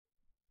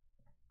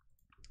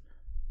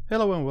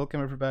Hello and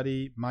welcome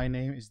everybody, my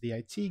name is the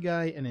IT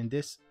guy, and in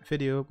this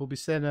video we'll be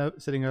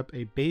setting up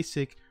a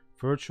basic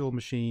virtual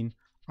machine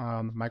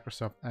on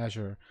Microsoft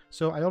Azure.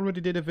 So I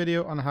already did a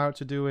video on how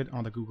to do it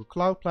on the Google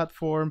Cloud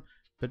platform,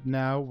 but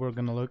now we're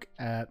going to look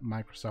at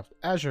Microsoft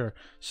Azure.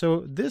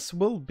 So this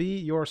will be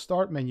your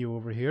start menu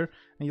over here,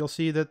 and you'll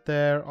see that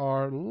there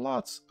are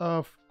lots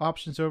of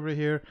options over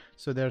here.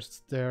 So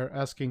they're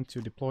asking to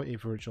deploy a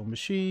virtual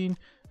machine.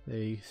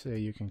 They say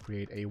you can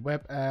create a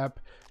web app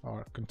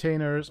or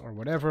containers or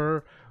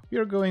whatever. We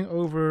are going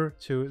over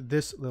to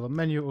this little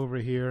menu over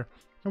here,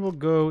 and we'll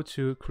go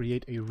to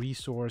create a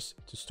resource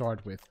to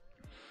start with.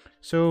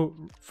 So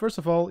first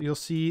of all, you'll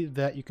see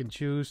that you can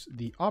choose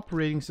the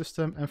operating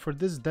system, and for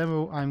this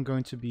demo I'm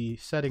going to be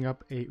setting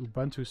up a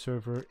Ubuntu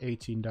server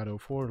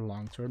 18.04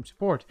 long-term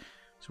support.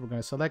 So we're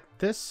going to select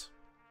this,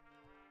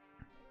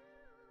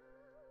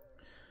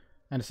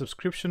 and the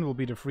subscription will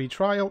be the free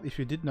trial. If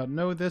you did not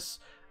know this,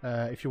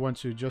 if you want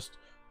to just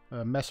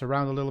mess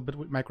around a little bit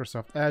with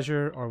Microsoft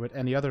Azure or with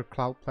any other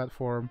cloud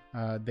platform,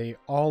 they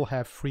all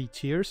have free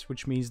tiers,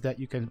 which means that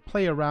you can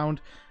play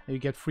around and you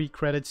get free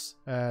credits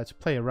to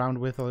play around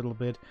with a little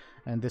bit,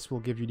 and this will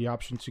give you the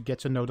option to get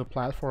to know the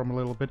platform a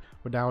little bit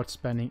without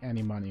spending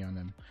any money on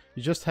them.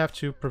 You just have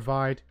to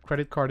provide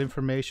credit card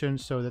information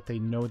so that they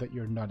know that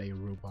you're not a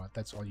robot.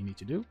 That's all you need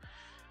to do.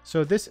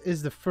 So this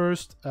is the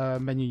first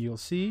menu you'll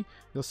see.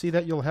 You'll see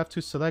that you'll have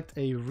to select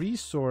a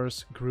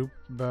resource group,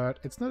 but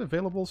it's not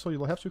available, so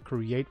you'll have to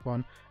create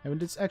one.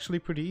 And it's actually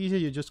pretty easy.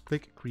 You just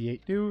click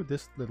Create New.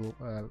 This little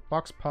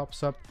box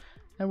pops up,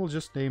 and we'll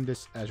just name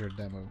this Azure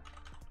Demo.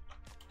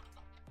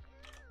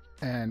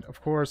 And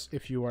of course,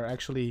 if you are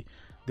actually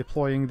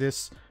deploying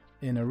this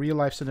in a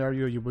real-life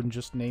scenario, you wouldn't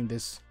just name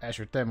this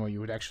Azure Demo. You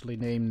would actually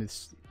name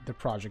this the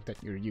project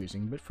that you're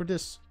using. But for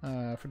this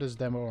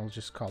demo, I'll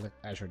just call it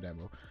Azure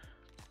Demo.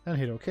 And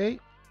hit OK.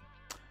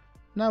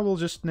 Now we'll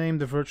just name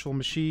the virtual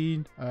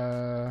machine.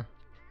 So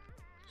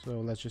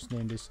let's just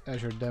name this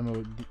Azure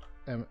Demo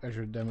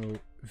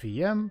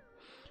VM.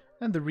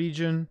 And the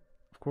region,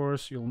 of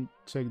course, you'll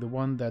take the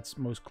one that's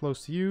most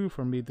close to you.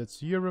 For me,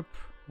 that's Europe,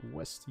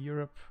 West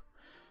Europe.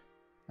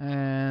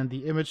 And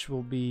the image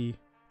will be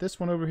this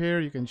one over here.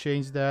 You can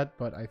change that,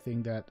 but I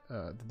think that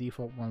the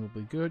default one will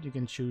be good. You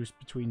can choose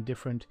between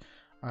different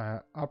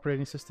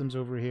operating systems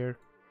over here.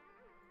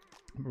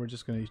 We're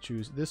just going to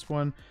choose this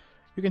one.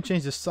 You can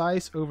change the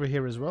size over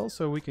here as well,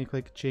 so we can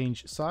click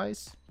change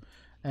size.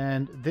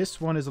 And this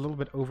one is a little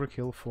bit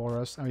overkill for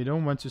us, and we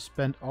don't want to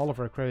spend all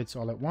of our credits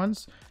all at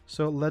once.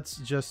 So let's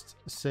just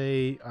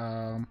say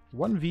 1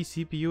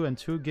 vCPU and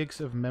 2 gigs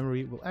of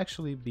memory will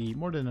actually be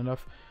more than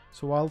enough.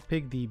 So I'll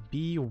pick the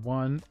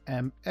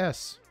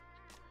B1MS.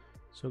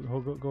 So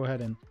go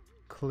ahead and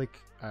click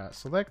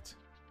select.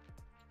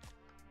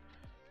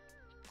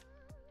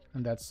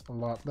 And that's a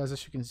lot less.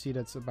 As you can see,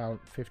 that's about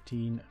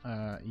 15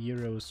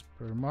 euros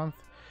per month.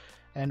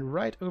 And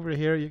right over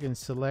here you can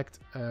select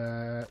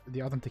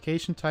the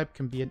authentication type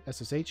can be an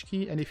SSH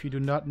key, and if you do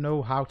not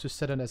know how to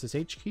set an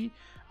SSH key,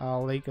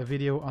 I'll link a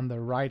video on the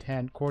right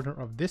hand corner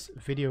of this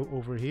video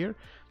over here.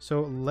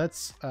 So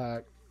let's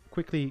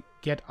quickly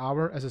get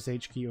our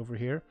SSH key over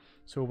here.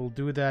 So we'll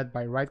do that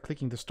by right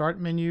clicking the start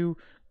menu,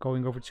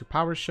 going over to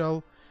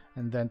PowerShell,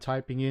 and then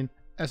typing in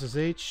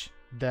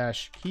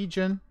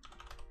SSH-keygen.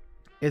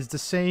 It's the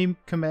same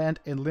command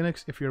in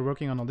Linux if you're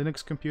working on a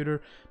Linux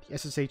computer. The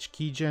SSH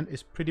keygen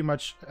is pretty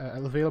much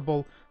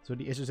available. So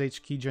the SSH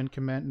keygen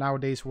command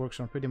nowadays works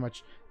on pretty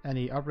much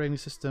any operating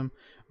system,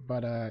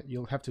 but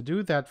you'll have to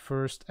do that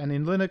first. And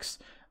in Linux,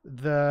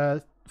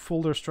 the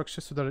folder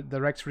structure, so the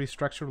directory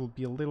structure will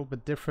be a little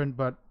bit different,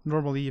 but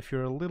normally if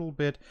you're a little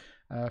bit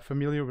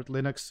familiar with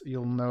Linux,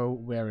 you'll know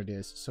where it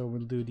is. So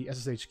we'll do the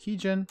SSH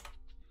keygen.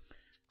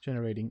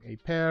 Generating a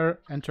pair,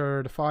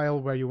 enter the file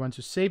where you want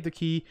to save the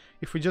key.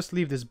 If we just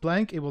leave this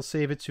blank, it will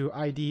save it to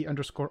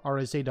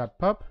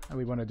id_rsa.pub, and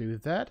we want to do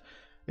that.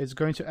 It's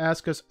going to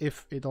ask us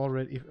if we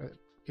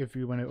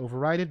want to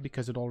override it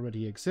because it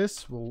already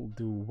exists. We'll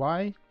do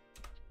Y.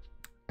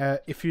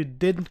 If you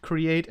didn't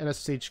create an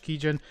SSH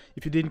keygen,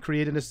 if you didn't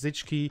create an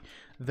SSH key,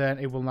 then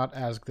it will not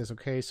ask this.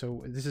 Okay,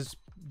 so this is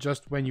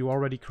just when you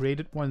already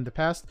created one in the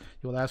past,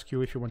 it will ask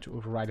you if you want to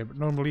override it. But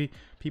normally,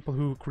 people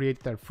who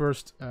create their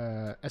first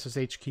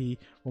SSH key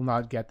will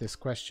not get this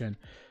question.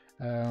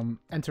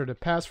 Enter the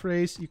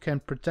passphrase. You can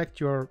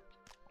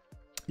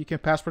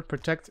password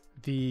protect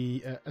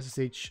the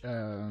SSH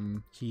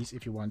keys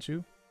if you want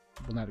to.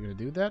 We're not going to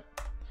do that.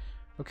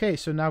 Okay,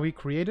 so now we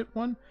created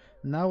one.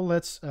 Now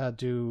let's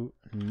do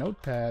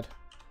Notepad,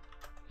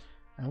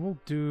 and we'll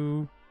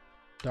do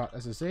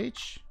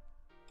 .ssh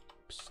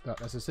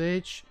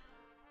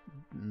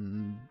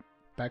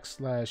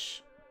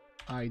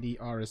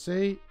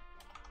 /idrsa.pub,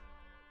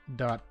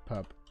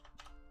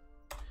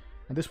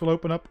 and this will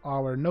open up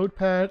our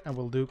Notepad, and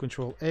we'll do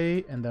Control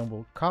A, and then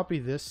we'll copy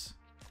this,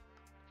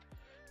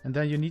 and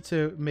then you need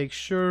to make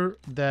sure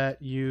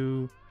that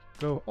you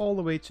go all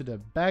the way to the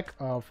back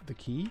of the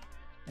key,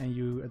 and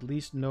you at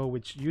least know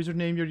which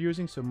username you're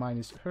using. So mine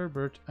is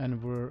Herbert, and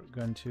we're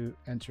going to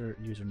enter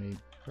username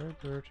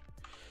Herbert.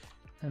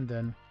 and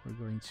then we're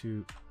going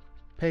to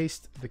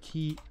paste the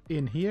key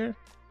in here.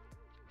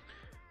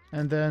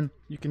 And then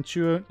you can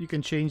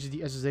change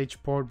the SSH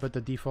port, but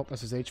the default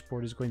SSH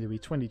port is going to be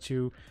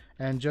 22.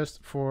 And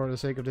just for the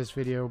sake of this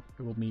video,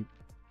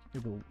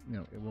 it will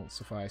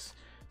suffice.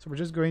 So we're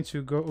just going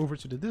to go over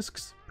to the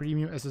disks,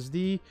 premium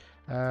SSD.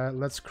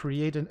 Let's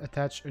create and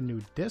attach a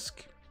new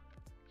disk.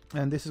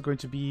 And this is going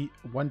to be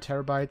 1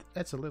 terabyte.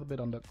 That's a little bit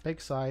on the big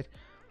side.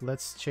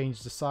 Let's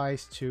change the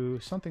size to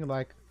something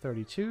like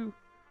 32.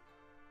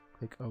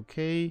 Click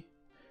OK.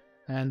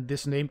 And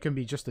this name can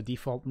be just a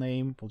default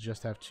name. We'll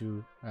just have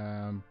to,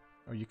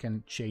 or you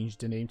can change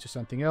the name to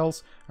something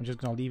else. I'm just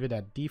going to leave it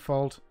at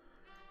default.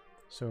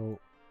 So,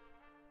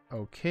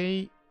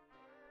 OK.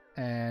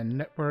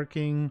 And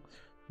networking.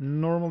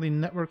 Normally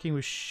networking,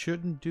 we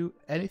shouldn't do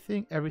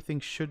anything. Everything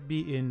should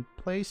be in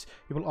place.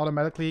 It will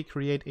automatically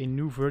create a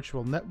new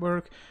virtual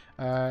network.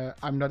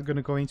 I'm not going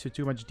to go into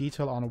too much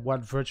detail on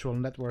what virtual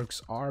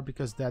networks are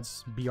because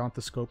that's beyond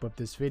the scope of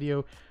this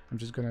video. I'm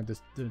just going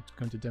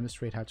to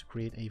demonstrate how to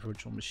create a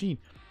virtual machine.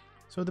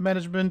 So the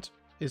management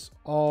is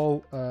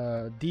all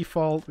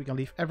default. We can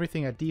leave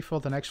everything at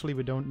default, and actually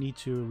we don't need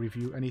to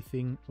review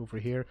anything over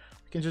here.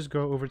 We can just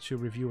go over to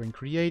review and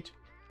create.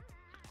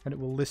 And it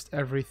will list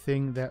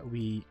everything that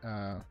we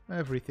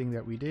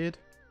did.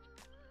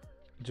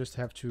 Just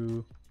have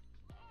to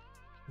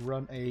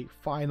run a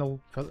final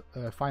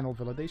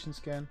validation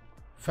scan.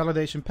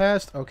 Validation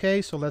passed.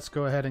 Okay, so let's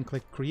go ahead and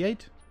click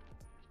create.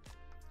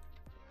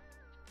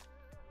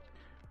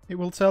 It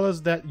will tell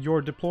us that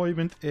your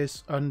deployment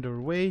is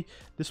underway.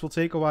 This will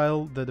take a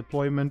while. The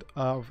deployment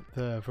of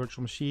the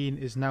virtual machine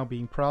is now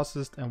being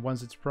processed, and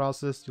once it's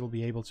processed, you'll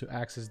be able to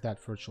access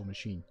that virtual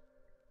machine.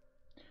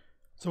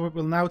 So it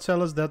will now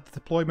tell us that the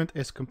deployment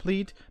is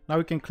complete. Now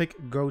we can click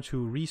go to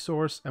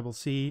resource and we'll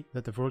see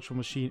that the virtual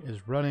machine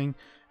is running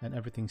and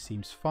everything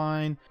seems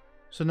fine.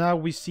 So now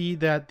we see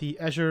that the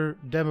Azure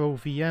demo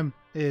VM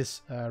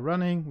is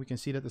running. We can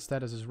see that the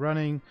status is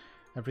running.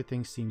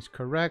 Everything seems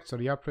correct. So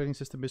the operating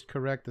system is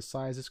correct. The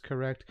size is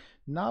correct.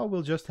 Now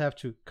we'll just have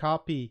to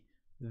copy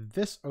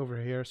this over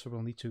here. So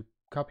we'll need to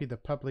copy the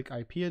public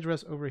IP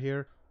address over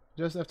here.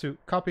 Just have to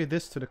copy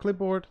this to the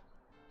clipboard.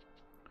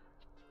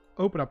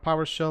 Open up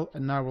PowerShell,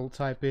 and now we'll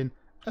type in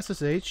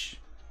SSH,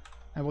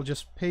 and we'll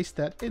just paste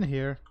that in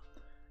here.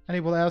 And it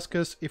will ask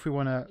us if we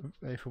wanna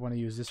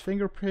use this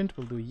fingerprint.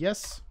 We'll do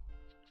yes,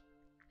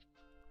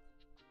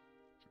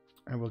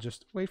 and we'll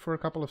just wait for a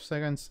couple of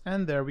seconds,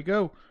 and there we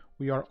go.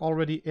 We are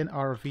already in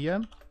our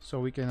VM, so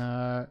we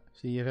can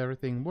see if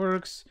everything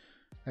works.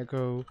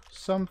 Echo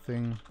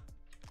something,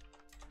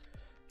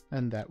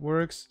 and that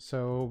works.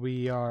 So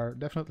we are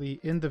definitely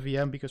in the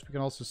VM because we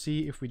can also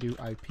see if we do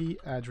IP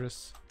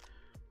address.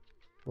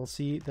 We'll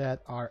see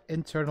that our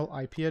internal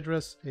IP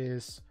address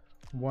is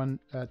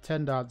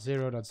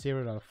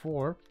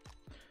 10.0.0.4,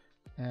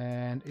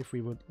 and if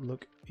we would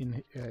look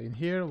in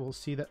here, we'll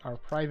see that our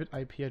private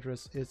IP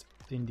address is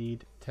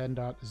indeed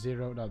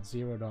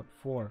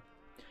 10.0.0.4.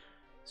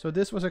 So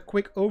this was a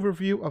quick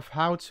overview of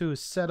how to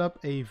set up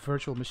a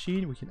virtual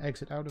machine. We can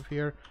exit out of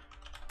here.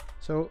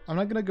 So I'm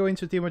not going to go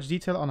into too much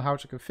detail on how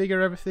to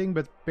configure everything,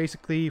 but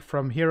basically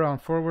from here on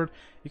forward,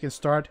 you can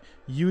start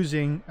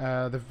using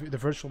the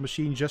virtual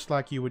machine just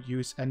like you would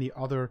use any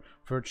other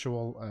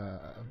virtual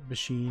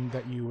machine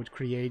that you would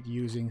create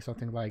using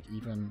something like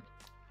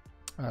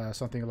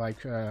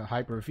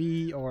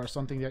Hyper-V, or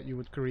something that you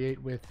would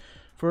create with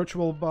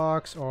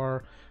VirtualBox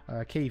or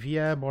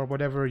KVM or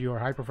whatever your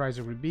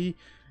hypervisor would be.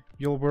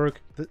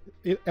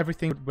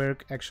 Everything would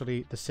work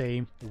actually the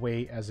same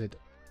way as it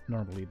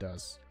normally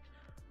does.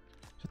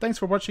 So thanks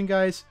for watching,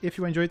 guys. If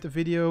you enjoyed the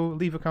video,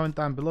 leave a comment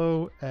down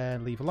below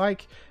and leave a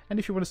like. And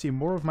if you want to see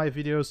more of my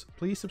videos,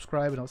 please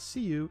subscribe, and I'll see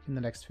you in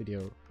the next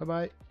video. Bye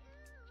bye.